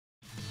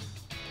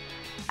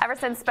Ever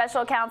since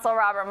special counsel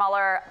Robert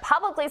Mueller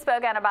publicly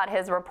spoke out about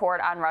his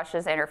report on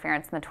Russia's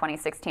interference in the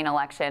 2016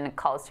 election,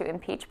 calls to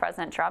impeach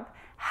President Trump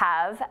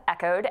have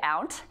echoed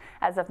out.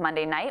 As of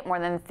Monday night, more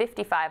than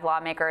 55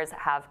 lawmakers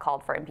have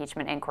called for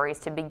impeachment inquiries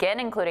to begin,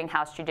 including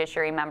House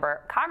Judiciary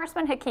member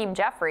Congressman Hakeem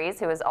Jeffries,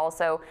 who is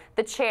also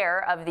the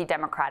chair of the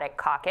Democratic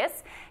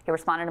caucus. He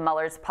responded to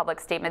Mueller's public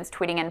statements,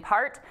 tweeting in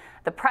part,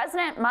 "The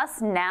president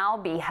must now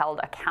be held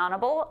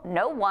accountable.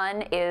 No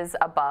one is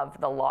above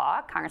the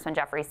law." Congressman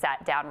Jeffries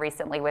sat down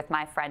recently with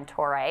my friend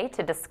Toure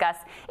to discuss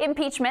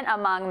impeachment,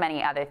 among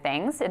many other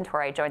things. And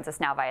Toure joins us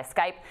now via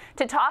Skype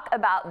to talk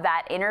about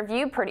that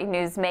interview. Pretty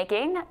newsmaking.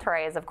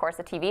 Toure is, of course,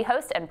 a TV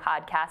host and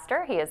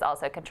podcaster. He is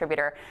also a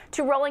contributor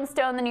to Rolling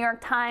Stone, The New York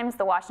Times,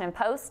 The Washington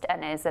Post,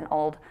 and is an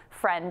old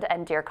friend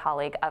and dear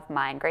colleague of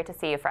mine. Great to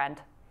see you,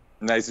 friend.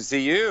 Nice to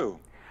see you.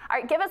 All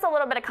right, give us a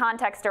little bit of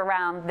context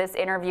around this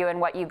interview and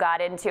what you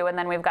got into, and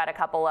then we've got a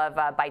couple of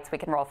bites we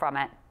can roll from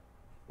it.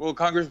 Well,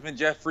 Congressman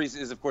Jeffries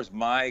is, of course,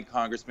 my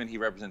congressman. He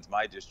represents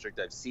my district.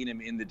 I've seen him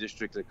in the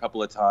district a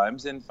couple of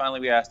times, and finally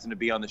we asked him to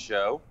be on the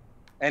show.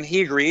 And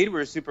he agreed.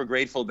 We're super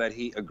grateful that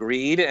he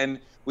agreed. And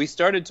we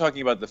started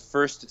talking about the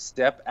First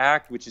Step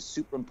Act, which is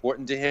super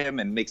important to him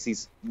and makes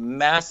these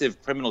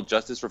massive criminal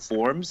justice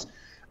reforms.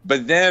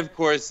 But then, of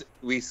course,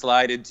 we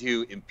slide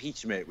into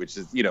impeachment, which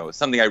is,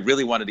 something I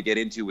really wanted to get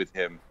into with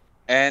him.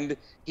 And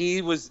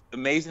he was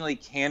amazingly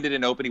candid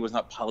and open. He was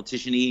not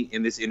politician-y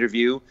in this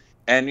interview.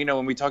 And,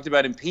 when we talked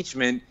about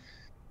impeachment,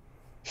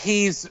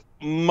 he's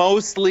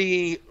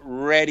mostly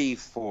ready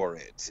for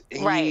it.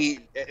 Right.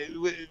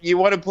 You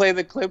want to play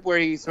the clip where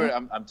he sort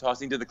of, I'm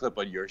tossing to the clip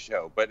on your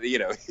show, but,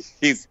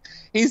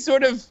 he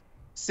sort of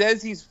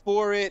says he's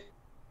for it.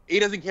 He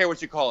doesn't care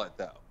what you call it,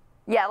 though.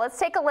 Yeah, let's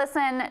take a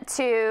listen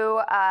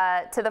to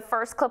the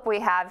first clip we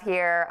have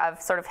here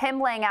of sort of him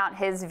laying out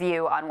his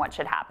view on what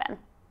should happen.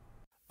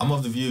 I'm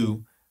of the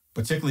view,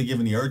 particularly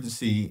given the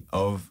urgency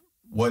of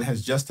what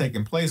has just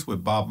taken place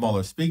with Bob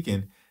Mueller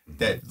speaking,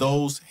 that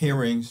those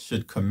hearings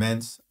should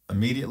commence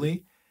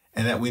immediately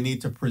and that we need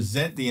to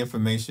present the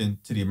information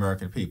to the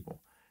American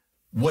people.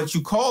 What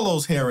you call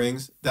those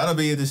hearings, that'll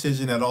be a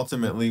decision that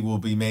ultimately will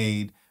be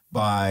made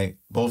by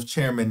both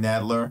Chairman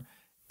Nadler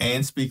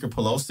and Speaker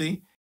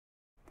Pelosi.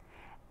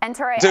 And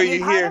Toure,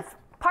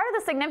 part of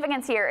the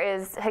significance here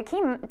is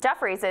Hakeem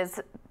Jeffries is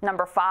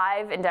number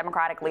 5 in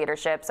Democratic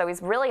leadership, so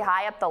he's really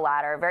high up the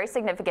ladder, very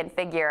significant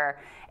figure,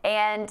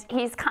 and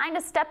he's kind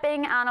of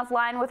stepping out of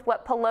line with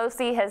what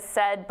Pelosi has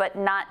said, but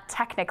not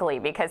technically,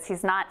 because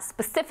he's not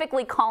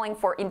specifically calling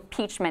for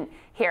impeachment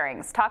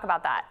hearings. Talk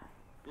about that.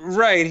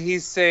 Right.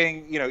 He's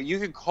saying, you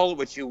can call it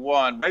what you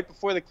want. Right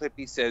before the clip,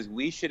 he says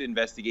we should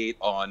investigate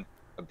on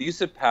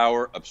abuse of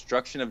power,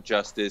 obstruction of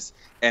justice,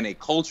 and a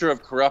culture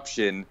of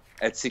corruption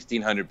at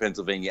 1600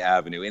 Pennsylvania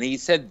Avenue. And he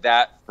said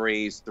that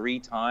phrase 3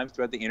 times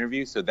throughout the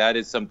interview. So that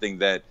is something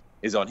that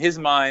is on his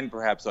mind,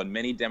 perhaps on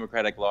many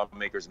Democratic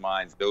lawmakers'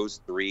 minds,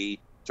 those 3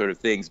 sort of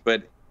things.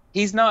 But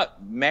he's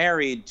not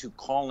married to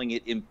calling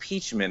it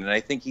impeachment. And I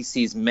think he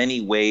sees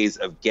many ways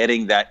of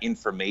getting that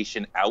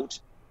information out,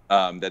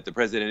 that the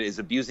president is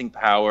abusing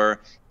power,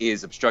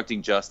 is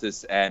obstructing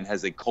justice, and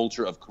has a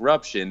culture of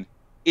corruption.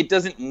 It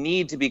doesn't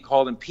need to be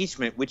called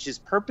impeachment, which is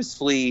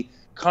purposefully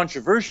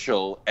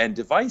controversial and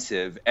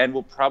divisive and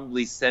will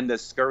probably send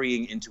us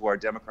scurrying into our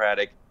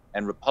Democratic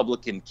and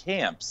Republican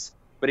camps.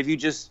 But if you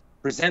just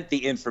present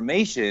the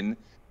information,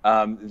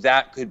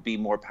 that could be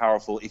more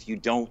powerful if you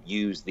don't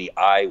use the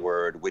I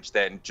word, which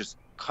then just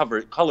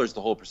colors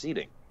the whole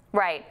proceeding.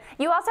 Right.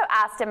 You also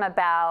asked him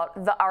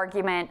about the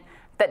argument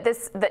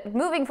that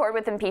moving forward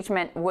with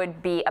impeachment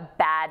would be a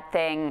bad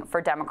thing for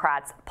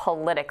Democrats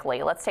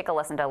politically. Let's take a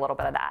listen to a little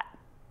bit of that.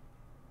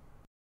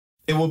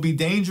 It will be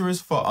dangerous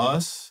for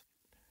us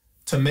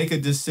to make a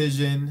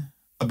decision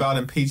about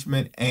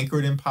impeachment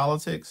anchored in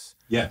politics.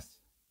 Yes.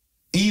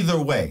 Either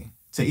way,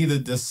 to either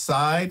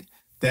decide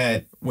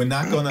that we're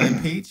not going to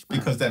impeach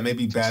because that may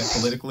be bad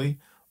politically,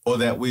 or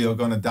that we are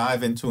going to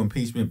dive into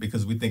impeachment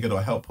because we think it'll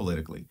help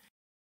politically.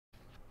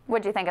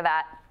 What do you think of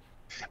that?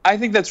 I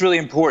think that's really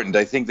important.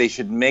 I think they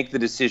should make the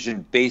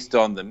decision based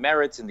on the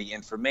merits and the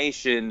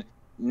information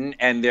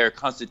and their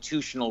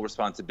constitutional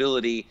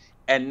responsibility,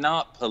 and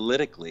not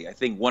politically. I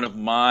think one of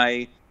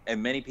my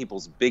and many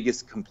people's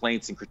biggest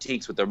complaints and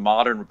critiques with their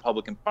modern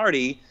Republican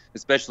Party,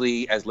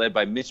 especially as led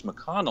by Mitch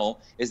McConnell,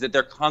 is that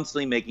they're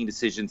constantly making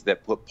decisions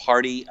that put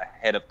party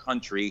ahead of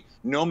country,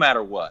 no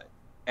matter what.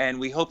 And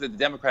we hope that the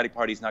Democratic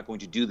Party is not going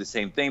to do the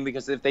same thing,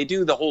 because if they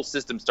do, the whole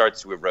system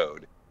starts to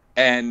erode.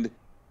 And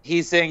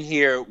he's saying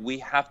here, we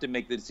have to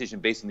make the decision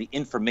based on the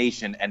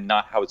information and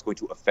not how it's going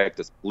to affect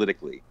us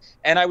politically.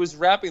 And I was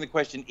wrapping the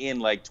question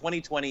in like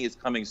 2020 is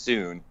coming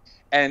soon.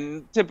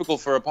 And typical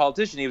for a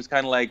politician, he was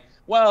kind of like,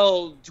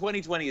 well,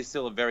 2020 is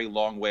still a very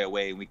long way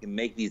away, and we can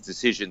make these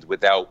decisions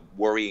without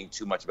worrying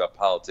too much about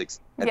politics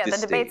at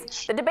this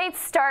stage. The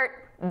debates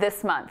start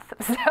this month,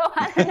 so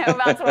I don't know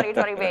about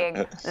 2020 being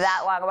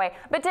that long away.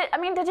 But did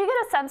you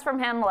get a sense from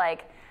him,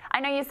 like, I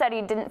know you said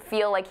he didn't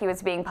feel like he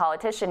was being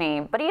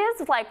politician-y, but he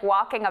is like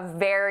walking a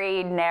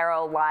very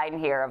narrow line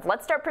here of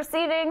let's start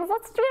proceedings. We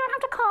don't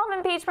have to call them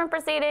impeachment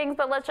proceedings,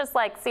 but let's just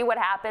like see what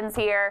happens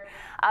here.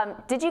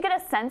 Did you get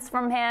a sense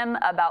from him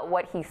about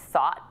what he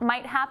thought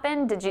might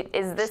happen?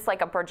 Is this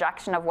like a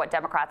projection of what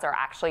Democrats are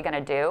actually going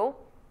to do?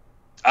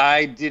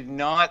 I did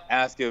not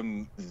ask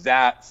him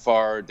that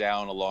far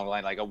down along the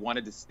line. Like, I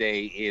wanted to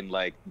stay in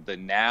like the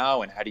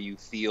now and how do you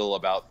feel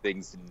about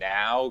things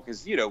now?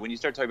 Because, you know, when you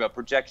start talking about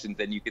projections,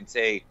 then you can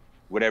say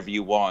whatever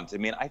you want. I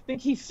mean, I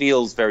think he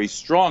feels very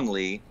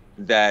strongly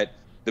that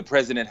the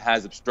president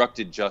has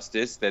obstructed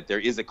justice, that there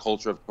is a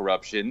culture of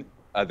corruption,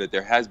 that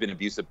there has been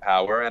abuse of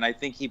power. And I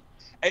think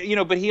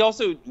but he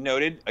also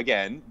noted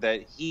again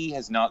that he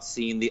has not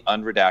seen the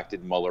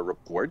unredacted Mueller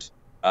report.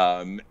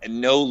 And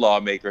no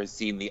lawmaker has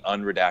seen the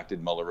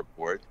unredacted Mueller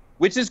report,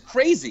 which is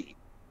crazy.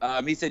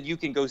 He said you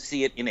can go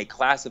see it in a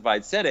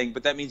classified setting,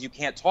 but that means you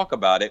can't talk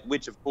about it,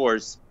 which, of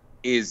course,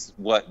 is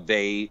what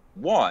they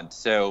want.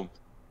 So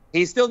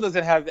he still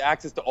doesn't have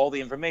access to all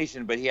the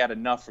information, but he had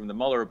enough from the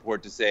Mueller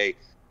report to say,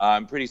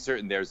 I'm pretty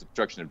certain there's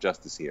obstruction of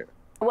justice here.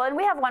 Well, and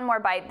we have one more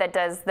bite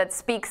that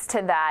speaks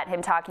to that,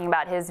 him talking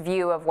about his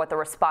view of what the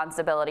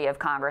responsibility of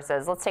Congress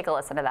is. Let's take a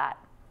listen to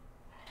that.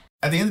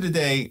 At the end of the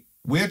day,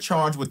 we're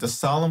charged with the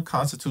solemn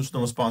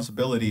constitutional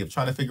responsibility of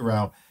trying to figure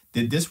out,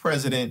 did this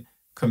president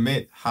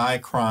commit high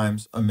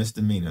crimes or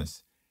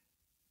misdemeanors?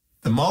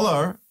 The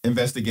Mueller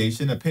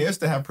investigation appears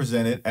to have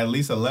presented at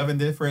least 11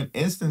 different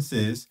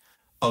instances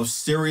of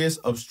serious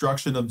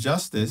obstruction of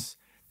justice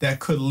that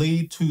could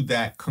lead to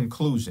that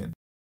conclusion.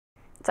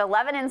 So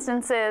 11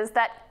 instances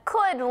that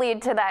could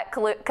lead to that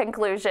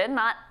conclusion,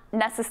 not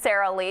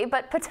necessarily,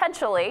 but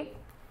potentially.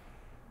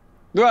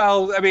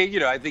 Well, I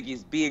mean, I think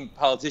he's being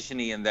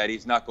politician-y in that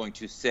he's not going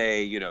to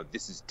say,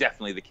 this is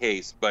definitely the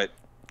case. But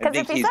because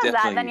if he says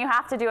that, then you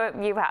have to do it.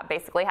 You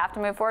basically have to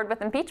move forward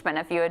with impeachment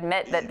if you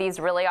admit that these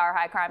really are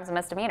high crimes and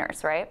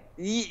misdemeanors, right?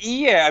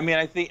 Yeah,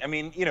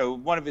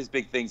 one of his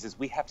big things is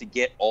we have to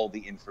get all the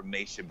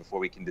information before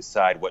we can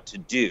decide what to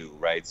do,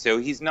 right? So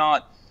he's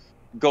not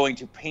going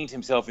to paint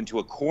himself into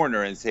a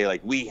corner and say,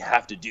 like, we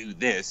have to do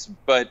this.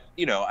 But,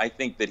 I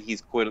think that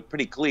he's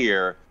pretty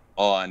clear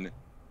on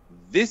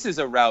this is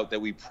a route that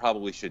we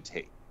probably should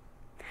take.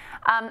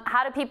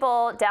 How do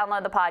people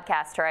download the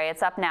podcast, Toure?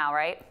 It's up now,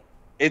 right?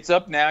 It's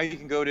up now. You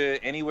can go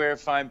to anywhere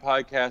fine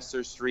podcasts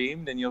are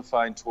streamed, and you'll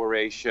find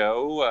Toure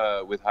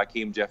Show with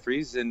Hakeem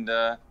Jeffries, and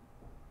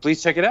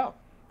please check it out.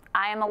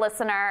 I am a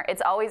listener.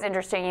 It's always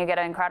interesting. You get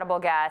an incredible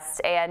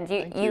guest, and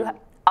you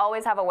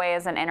always have a way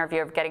as an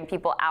interviewer of getting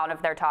people out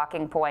of their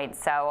talking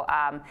points. So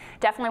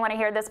definitely want to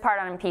hear this part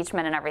on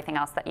impeachment and everything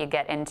else that you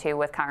get into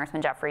with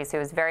Congressman Jeffries, who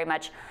is very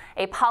much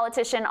a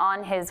politician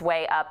on his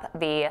way up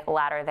the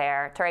ladder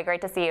there. Toure,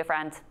 great to see you,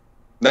 friend.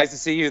 Nice to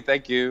see you.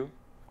 Thank you.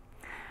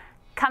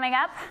 Coming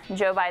up,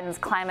 Joe Biden's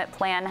climate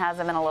plan has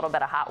him in a little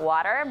bit of hot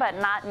water, but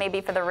not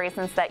maybe for the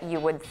reasons that you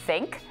would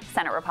think.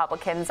 Senate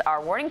Republicans are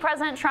warning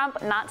President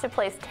Trump not to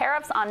place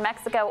tariffs on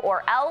Mexico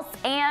or else,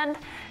 and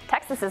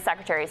Texas's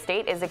Secretary of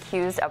State is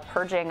accused of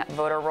purging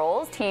voter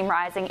rolls. Team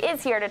Rising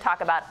is here to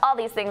talk about all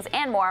these things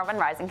and more when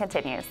Rising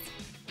continues.